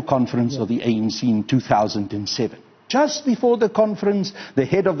 national conference of the ANC in 2007. Just before the conference, the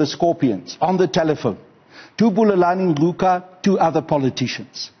head of the Scorpions on the telephone to Bulelani Nguka, to other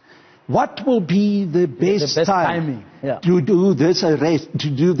politicians. What will be the best time to do this arrest, to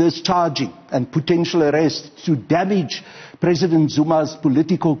do this charging and potential arrest, to damage President Zuma's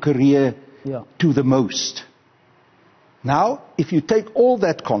political career to the most? Now, if you take all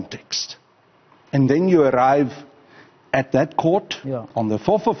that context, and then you arrive at that court on the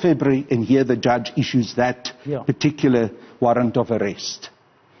 4th of February, and here the judge issues that particular warrant of arrest.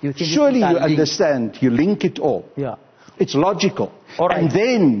 Surely you understand, you link it all. It's logical. And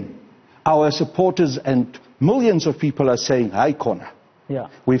then our supporters and millions of people are saying, hi, Connor,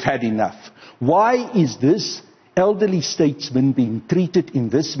 we've had enough. Why is this elderly statesman being treated in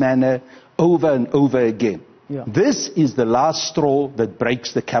this manner over and over again? This is the last straw that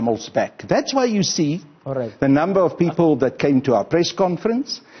breaks the camel's back. That's why you see the number of people that came to our press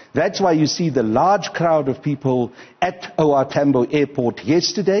conference. That's why you see the large crowd of people at OR Tambo Airport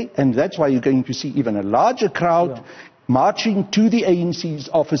yesterday. And that's why you're going to see even a larger crowd marching to the ANC's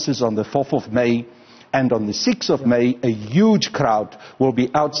offices on the 4th of May. And on the 6th of May, a huge crowd will be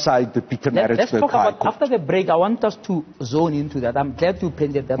outside the Pietermaritzburg High Court. After the break, I want us to zone into that. I'm glad you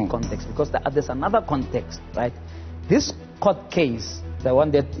painted that context, because there's another context, right? This court case, the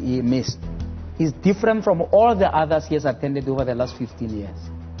one that he missed, is different from all the others he has attended over the last 15 years.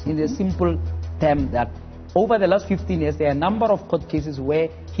 In the simple term that over the last 15 years, there are a number of court cases where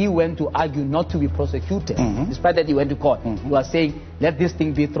he went to argue not to be prosecuted, despite that he went to court. You are saying, let this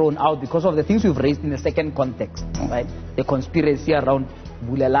thing be thrown out because of the things we've raised in the second context, right? The conspiracy around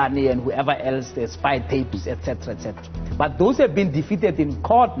Bulelani and whoever else, the spy tapes, etc., etc. But those have been defeated in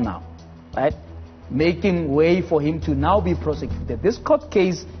court now, right? Making way for him to now be prosecuted. This court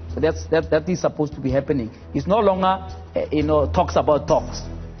case that is supposed to be happening is no longer, talks about talks.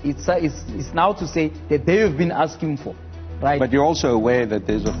 It's now to say that they have been asking for, right? But you're also aware that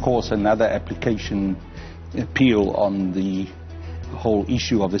there's, of course, another application appeal on the whole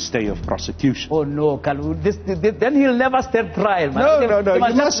issue of the stay of prosecution. Oh no, then he'll never stand trial, man. No,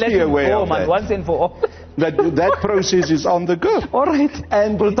 you must be aware of that. Once and for all. that process is on the go. All right.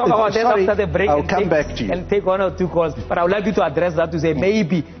 And we'll talk about that after the break. I'll come back to you. And take 1 or 2 calls. But I would like you to address that, to say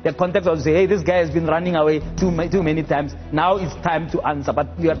maybe the context of say, hey, this guy has been running away too many times. Now it's time to answer.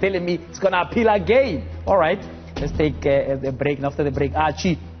 But you are telling me it's going to appeal again. All right. Let's take a break. And after the break,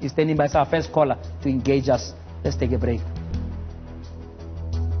 Archie is standing by as our first caller to engage us. Let's take a break.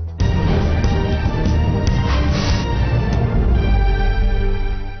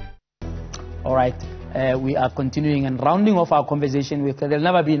 All right. We are continuing and rounding off our conversation with. There'll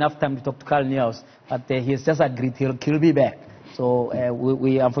never be enough time to talk to Carl Niehaus, but he has just agreed he'll be back. So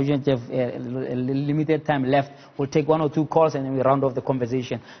we unfortunately have a limited time left. We'll take 1 or 2 calls and then we round off the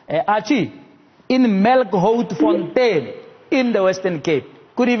conversation. Archie, in Melkhoutfontein, in the Western Cape.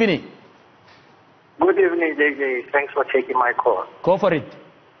 Good evening. Good evening, JJ. Thanks for taking my call. Go for it.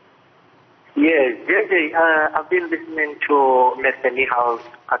 Yes, JJ, I've been listening to Mr. Niehaus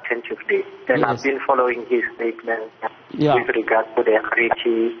attentively, and yes. I've been following his statement with regards to the RET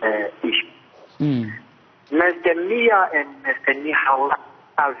issue. Mr. Mia and Mr. Niehaus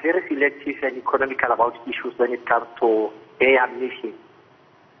are very selective and economical about issues when it comes to their mission,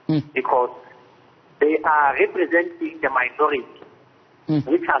 because they are representing the minority,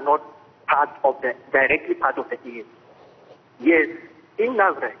 which are not directly part of the ANC. Yes, in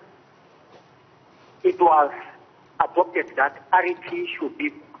Nazareth, it was adopted that RET should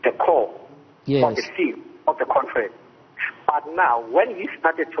be the core of the theme of the conference. But now, when he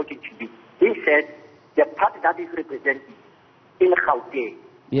started talking to me, he said the party that is represented in Gauteng,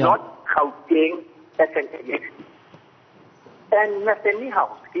 not Gauteng as an NEC. And Mr.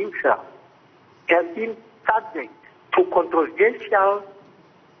 Niehaus himself has been subject to controversial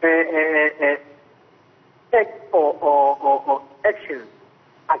acts or actions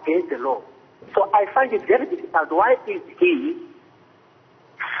against the law. So I find it very difficult. Why is he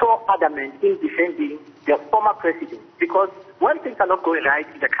so adamant in defending the former president? Because when things are not going right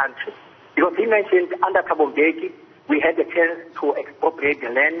in the country, because he mentioned under Thabo Mbeki, we had the chance to expropriate the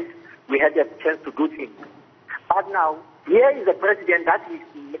land, we had the chance to do things. But now, here is a president that is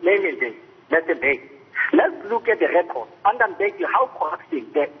naming this, Mr. Mbeki. Let's look at the record. Under Mbeki, how corrupting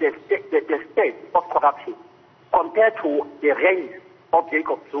the state of corruption compared to the reign of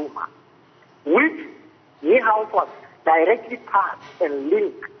Jacob Zuma, which Niehaus was directly part and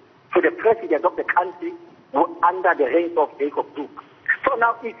linked to the president of the country under the reign of Jacob Zuma. So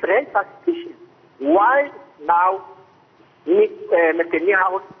now it's raised suspicion. Why now Mr.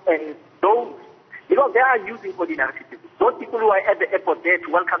 Niehaus and those, because they are using ordinary citizens, those people who are at the airport there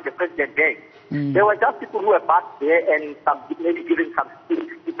to welcome the president there, they were just people who were back there and maybe giving some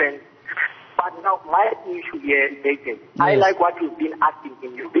stipends. But now my issue here is David. I like what you've been asking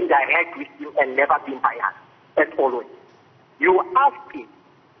him. You've been direct with him and never been biased, as always. You ask him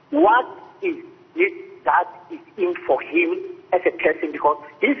what is it that is in for him as a person, because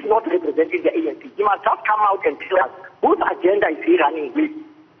he's not representing the ANC. He must just come out and tell us whose agenda is he running with.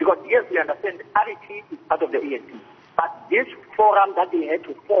 Because yes, we understand RET is part of the ANC. But this forum that they had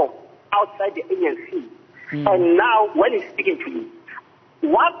to form outside the ANC, and now when he's speaking to you,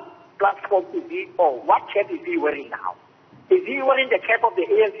 what platform is he, or what cap is he wearing now? Is he wearing the cap of the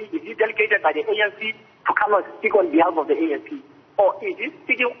ANC? Is he delegated by the ANC to come and speak on behalf of the ANC? Or is he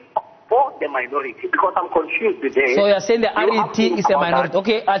speaking for the minority? Because I'm confused today. So you're saying the RET is a minority.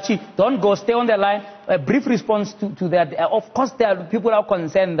 Okay, Archie, don't go. Stay on the line. A brief response to that. Of course, there are people who are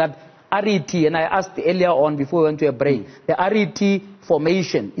concerned that RET, and I asked earlier on before we went to a break, the RET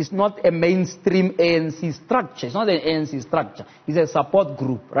formation is not a mainstream ANC structure. It's not an ANC structure. It's a support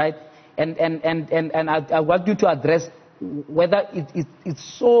group, right? And I want you to address whether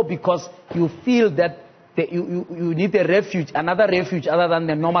it's so because you feel that you need a refuge, another refuge other than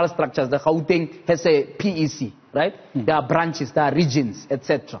the normal structures. The Gauteng has a PEC, right? There are branches, there are regions,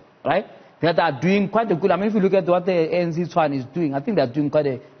 etc., right? That are doing quite a good. I mean, if you look at what the ANC one is doing, I think they're doing quite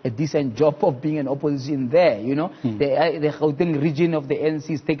a decent job of being an opposition there, you know. The Gauteng region of the ANC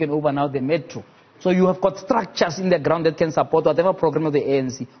is taken over now, the metro. So you have got structures in the ground that can support whatever program of the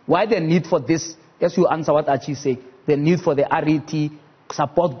ANC. Why the need for this, as you answer what Archie said, the need for the RET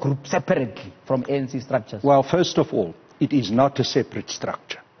support group separately from ANC structures? Well, first of all, it is not a separate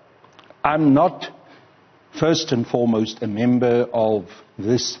structure. I'm not, first and foremost, a member of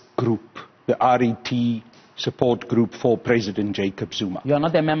this group, the RET support group for President Jacob Zuma. You are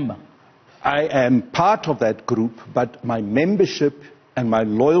not a member? I am part of that group, but my membership and my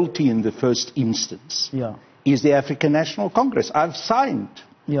loyalty in the first instance is the African National Congress. I've signed.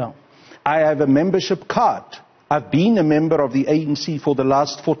 I have a membership card. I've been a member of the ANC for the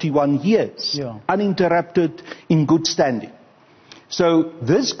last 41 years, uninterrupted, in good standing. So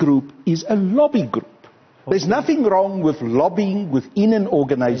this group is a lobby group. There's nothing wrong with lobbying within an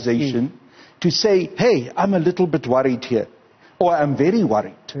organization to say, hey, I'm a little bit worried here, or I'm very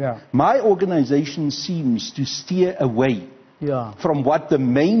worried. Yeah. My organization seems to steer away from what the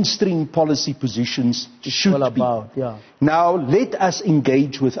mainstream policy positions should be. About. Yeah. Now, let us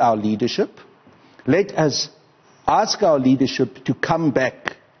engage with our leadership. Let us ask our leadership to come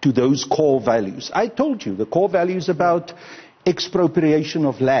back to those core values. I told you, the core values about expropriation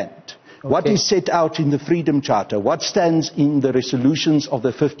of land. What is set out in the Freedom Charter? What stands in the resolutions of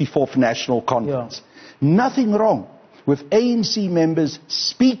the 54th National Conference? Nothing wrong with ANC members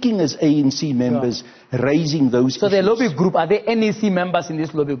speaking as ANC members, raising those issues. So the lobby group, are there NEC members in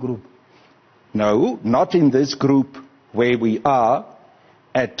this lobby group? No, not in this group where we are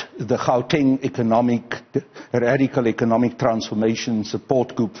at the Gauteng Radical Economic Transformation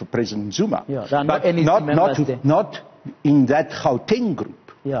Support Group for President Zuma. Yeah, there are not NEC members there. Not in that Gauteng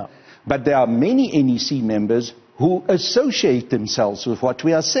group. Yeah. But there are many NEC members who associate themselves with what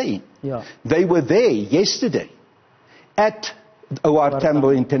we are saying. Yeah. They were there yesterday at OR Tambo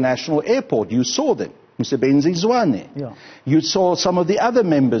International Airport. You saw them, Mr. Benzizwane. Yeah. You saw some of the other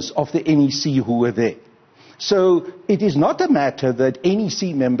members of the NEC who were there. So it is not a matter that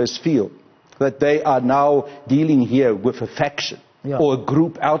NEC members feel that they are now dealing here with a faction or a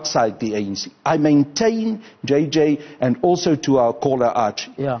group outside the ANC. I maintain, JJ, and also to our caller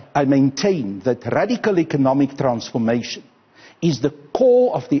Archie, I maintain that radical economic transformation is the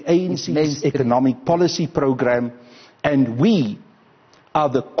core of the ANC's economic policy program, and we are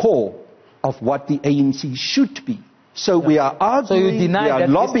the core of what the ANC should be. So we are arguing, so you deny we are that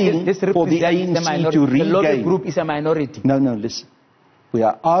lobbying this for the ANC to regain. The lobby group is a minority. No, listen. We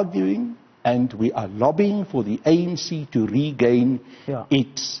are arguing and we are lobbying for the ANC to regain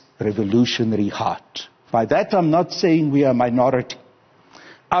its revolutionary heart. By that I'm not saying we are a minority.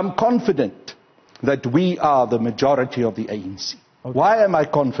 I'm confident that we are the majority of the ANC. Why am I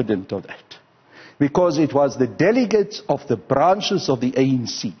confident of that? Because it was the delegates of the branches of the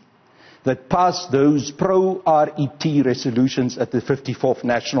ANC that passed those pro-RET resolutions at the 54th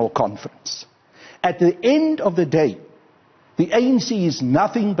National Conference. At the end of the day, the ANC is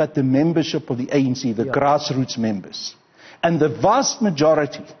nothing but the membership of the ANC, the grassroots members. And the vast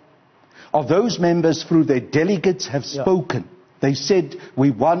majority of those members through their delegates have spoken. They said,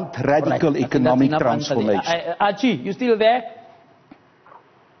 we want radical economic transformation. Archie, you still there?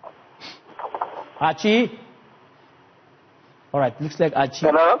 Archie? All right, looks like Archie.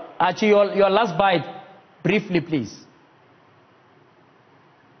 Hello? Archie, your last bite, briefly, please.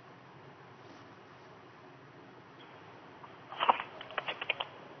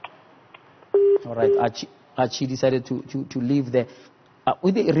 All right, Archie decided to leave there.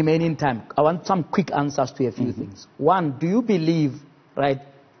 With the remaining time, I want some quick answers to a few things. One, do you believe, that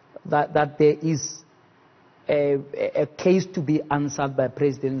there is a case to be answered by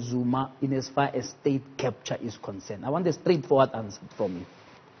President Zuma in as far as state capture is concerned? I want a straightforward answer from you.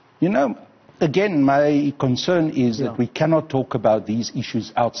 You know, again, my concern is that we cannot talk about these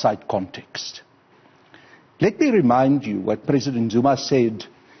issues outside context. Let me remind you what President Zuma said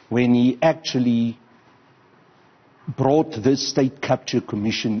when he actually brought this State Capture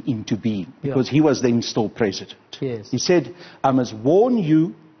Commission into being, because he was then still president. Yes. He said, I must warn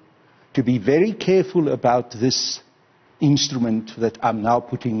you to be very careful about this instrument that I'm now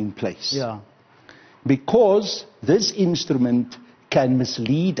putting in place. Because this instrument can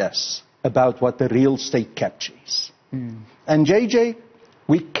mislead us about what the real state capture is. And JJ,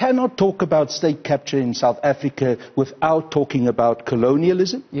 we cannot talk about state capture in South Africa without talking about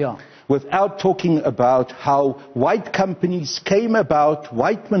colonialism, without talking about how white companies came about,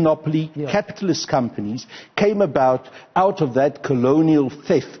 white monopoly, capitalist companies came about out of that colonial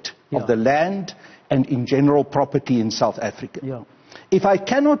theft of the land and in general property in South Africa. If I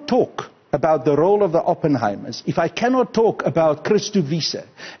cannot talk about the role of the Oppenheimers, if I cannot talk about Christo Wiese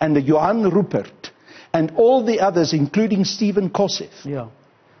and the Johan Rupert and all the others, including Stephen Koseff,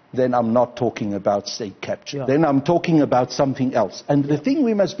 then I'm not talking about state capture. Then I'm talking about something else. And the thing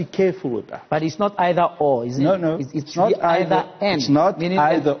we must be careful about. But it's not either or, isn't it? No, it's not either and. It's not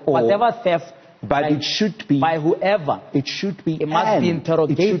either or. Whatever theft, but it should be by whoever. It should be. It must be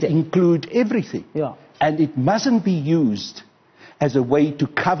interrogated. It should include everything. And it mustn't be used as a way to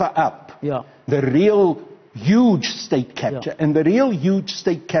cover up the real huge state capture. And the real huge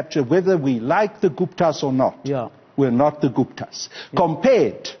state capture, whether we like the Guptas or not, we're not the Guptas.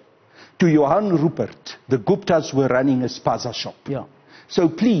 Compared to Johan Rupert, the Guptas were running a spaza shop. So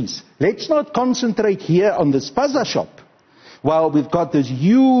please, let's not concentrate here on the spaza shop while we've got this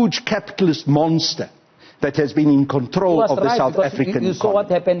huge capitalist monster that has been in control of the South African you saw economy.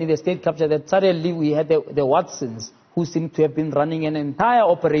 what happened in the state capture, that suddenly we had the Watsons, who seem to have been running an entire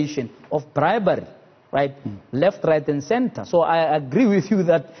operation of bribery, right? Left, right, and center. So I agree with you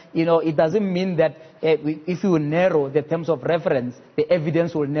that, it doesn't mean that if you narrow the terms of reference, the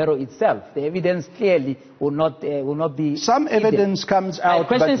evidence will narrow itself. The evidence clearly will not be... Some evidence comes out,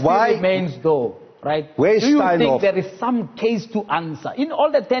 but why... My question remains, though, right? Where's do you Steinhoff? think there is some case to answer? In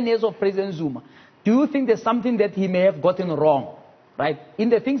all the 10 years of President Zuma, do you think there's something that he may have gotten wrong, right? In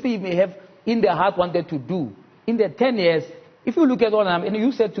the things that he may have in the heart wanted to do. In the 10 years, if you look at all of them, and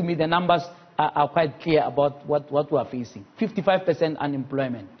you said to me the numbers are quite clear about what we are facing. 55%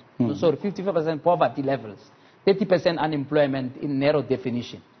 unemployment. Sorry, 55% poverty levels. 30% unemployment in narrow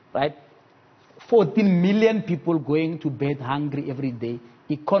definition, right? 14 million people going to bed hungry every day.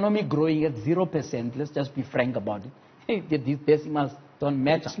 Economy growing at 0%. Let's just be frank about it. These decimals don't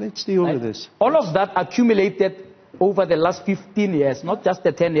matter. Let's deal with this. All of that accumulated over the last 15 years, not just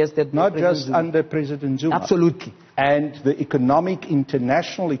the 10 years that... Not just under President Zuma. Absolutely. And the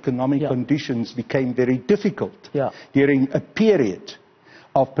international economic conditions became very difficult during a period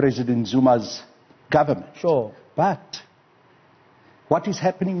of President Zuma's government. Sure. But what is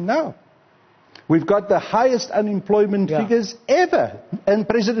happening now? We've got the highest unemployment figures ever. And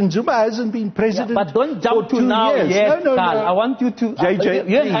President Zuma hasn't been president but don't jump for to 2 now years. yet, No. Carl. I want you to... JJ,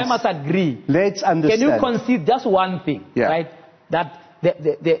 you and I must agree. Let's understand. Can you concede just one thing, right? That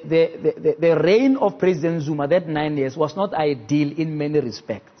the reign of President Zuma, that 9 years, was not ideal in many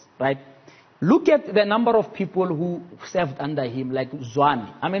respects, right? Look at the number of people who served under him, like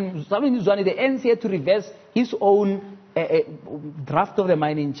Zwane. I mean, Zwane, the ANC had to reverse his own draft of the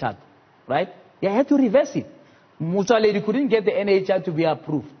mining chart, right? They had to reverse it. Mutsaledi couldn't get the NHR to be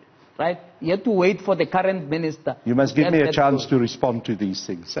approved, right? You had to wait for the current minister. You must give me a chance to respond to these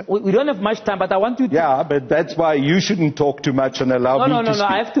things. Eh? We don't have much time, but I want you to... Yeah, but that's why you shouldn't talk too much and allow me to speak.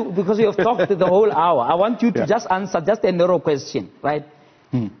 I have to, because you have talked the whole hour. I want you to just answer just a narrow question, right?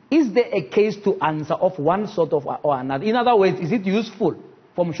 Is there a case to answer of one sort of or another? In other words, is it useful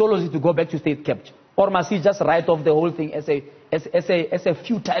for Msholozi to go back to state capture? Or must he just write off the whole thing as a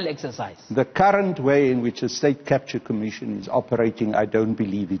futile exercise? The current way in which the State Capture Commission is operating, I don't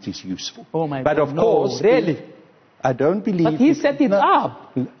believe it is useful. Oh my but God, of course, really? I don't believe. But he set it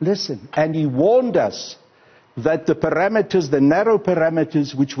up. Listen, and he warned us that the parameters, the narrow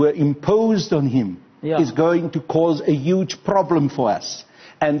parameters which were imposed on him, is going to cause a huge problem for us.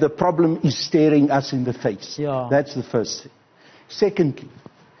 And the problem is staring us in the face. That's the first thing. Secondly,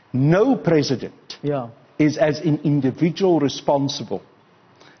 no president is as an individual responsible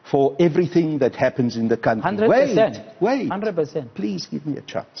for everything that happens in the country. 100%. Wait. 100%. Please give me a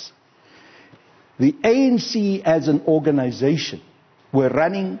chance. The ANC as an organization were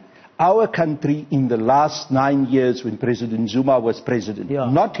running our country in the last 9 years when President Zuma was president.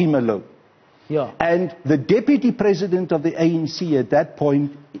 Not him alone. And the deputy president of the ANC at that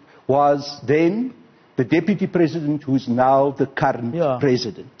point was then the deputy president who's now the current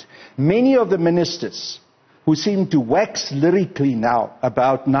president. Many of the ministers who seem to wax lyrically now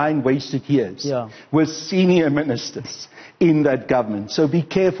about 9 wasted years were senior ministers in that government. So be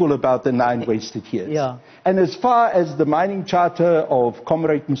careful about the 9 wasted years. And as far as the mining charter of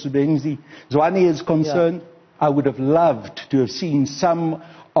Comrade Msebenzi Zwane is concerned, I would have loved to have seen some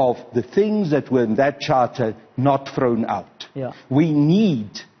of the things that were in that charter not thrown out. We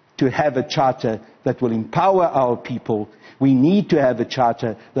need to have a charter that will empower our people. We need to have a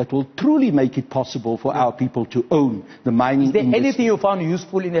charter that will truly make it possible for our people to own the mining industry. Is there anything you found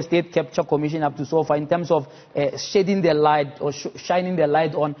useful in the State Capture Commission up to so far in terms of shedding the light or shining the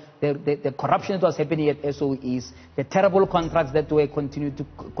light on the corruption that was happening at SOEs, the terrible contracts that were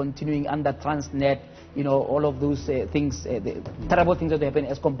continuing under Transnet, all of those things, the terrible things that happened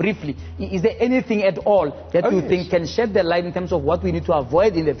at ESCOM? Briefly, is there anything at all that you think can shed the light in terms of what we need to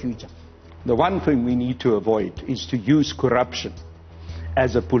avoid in the future? The one thing we need to avoid is to use corruption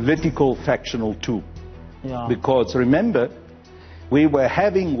as a political factional tool. Because remember, we were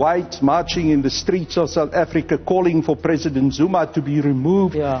having whites marching in the streets of South Africa calling for President Zuma to be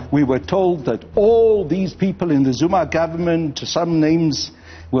removed. We were told that all these people in the Zuma government, some names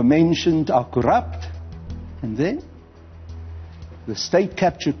were mentioned, are corrupt. And then the State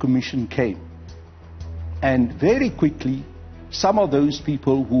Capture Commission came. And very quickly, some of those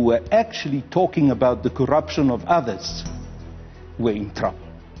people who were actually talking about the corruption of others were in trouble.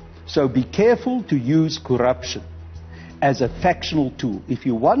 So be careful to use corruption as a factional tool. If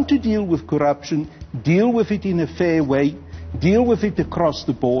you want to deal with corruption, deal with it in a fair way, deal with it across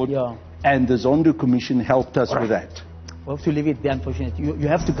the board, and the Zondo Commission helped us with that. We have to leave it there, unfortunately. You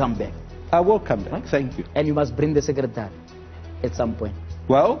have to come back. I will come back. Thank you. And you must bring the secretary at some point.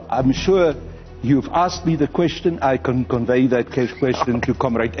 Well, I'm sure you've asked me the question. I can convey that question to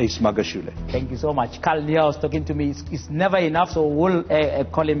Comrade Ace Magashule. Thank you so much. Carl Niehaus talking to me. It's never enough, so we'll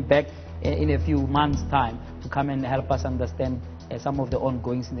call him back in a few months' time to come and help us understand some of the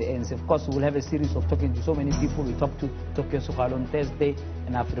ongoings in the ANC. Of course, we'll have a series of talking to so many people. We talked to Tokyo Sukhalo on Thursday,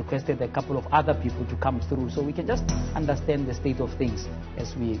 and I've requested a couple of other people to come through so we can just understand the state of things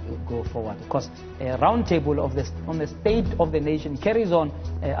as we go forward. Of course, a roundtable on the state of the nation carries on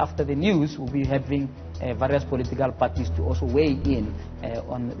after the news. We'll be having various political parties to also weigh in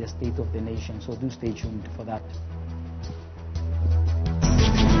on the state of the nation. So do stay tuned for that.